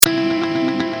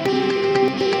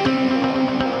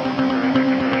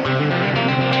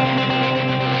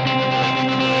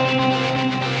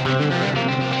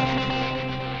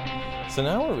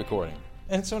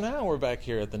And so now we're back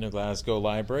here at the New Glasgow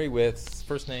Library with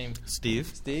first name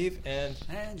Steve, And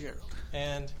Gerald.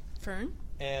 and Fern?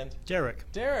 and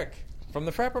Derek. Derek from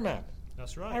the Frapper Map.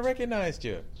 That's right. I recognized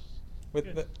you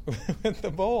with the with the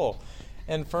bowl.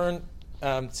 And Fern,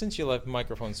 since you love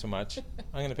microphones so much,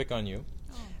 I'm going to pick on you.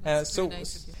 Oh, that's so, very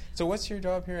nice of you. so what's your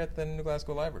job here at the New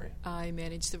Glasgow Library? I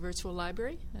manage the virtual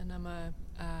library, and I'm a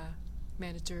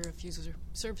manager of user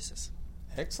services.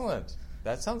 Excellent.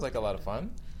 That sounds like a lot of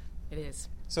fun. It is.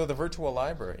 So the virtual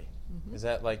library, is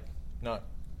that like not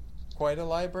quite a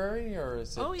library, or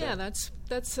is it? Oh, yeah,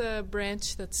 that's a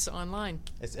branch that's online.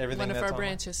 It's everything One of that's our online?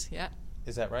 branches, yeah.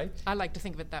 Is that right? I like to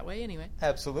think of it that way, anyway.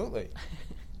 Absolutely.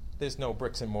 There's no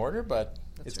bricks and mortar, but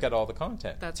it's got all the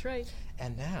content. That's right.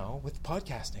 And now with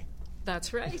podcasting.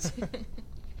 That's right.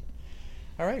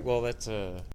 All right, well, that's